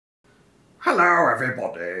Hello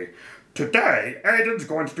everybody. Today Aidan's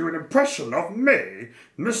going to do an impression of me,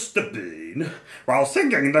 Mr. Bean, while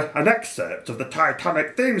singing an excerpt of the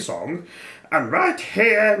Titanic theme song. And right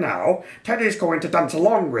here now, Teddy's going to dance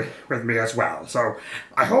along with me as well. So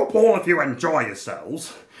I hope all of you enjoy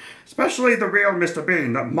yourselves. Especially the real Mr.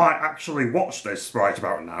 Bean that might actually watch this right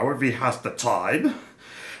about now if he has the time.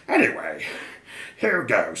 Anyway, here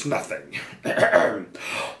goes nothing.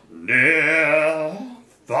 Near,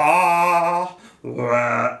 far,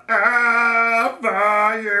 wherever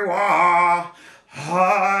you are,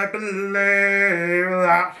 I believe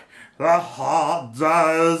that the heart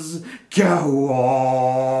does go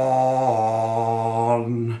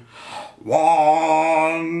on.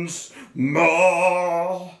 Once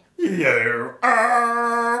more you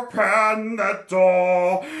open the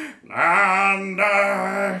door, and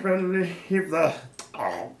I believe the...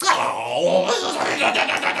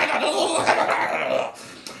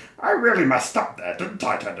 I really messed up there, didn't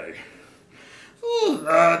I, Teddy?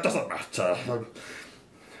 Doesn't matter.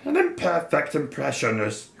 An imperfect impression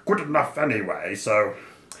is good enough anyway, so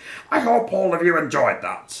I hope all of you enjoyed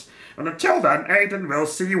that. And until then, Aidan will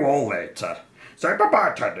see you all later. So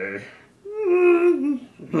bye-bye, Teddy.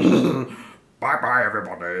 Bye-bye,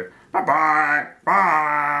 everybody. Bye-bye.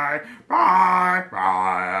 Bye. Bye. Bye.